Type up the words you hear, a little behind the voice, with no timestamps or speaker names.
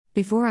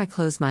Before I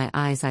close my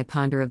eyes, I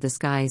ponder of the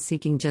skies,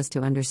 seeking just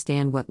to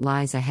understand what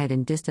lies ahead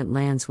in distant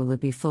lands. Will it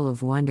be full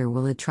of wonder?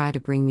 Will it try to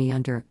bring me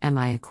under? Am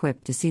I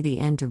equipped to see the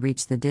end, to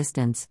reach the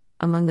distance?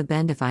 Among the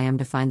bend, if I am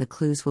to find the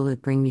clues, will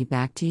it bring me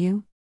back to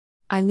you?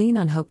 I lean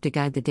on hope to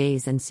guide the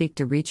days and seek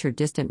to reach her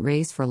distant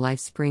rays, for life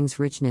springs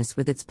richness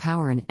with its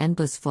power and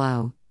endless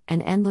flow,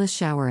 an endless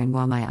shower. And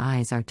while my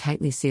eyes are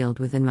tightly sealed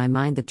within my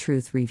mind, the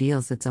truth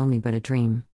reveals it's only but a dream.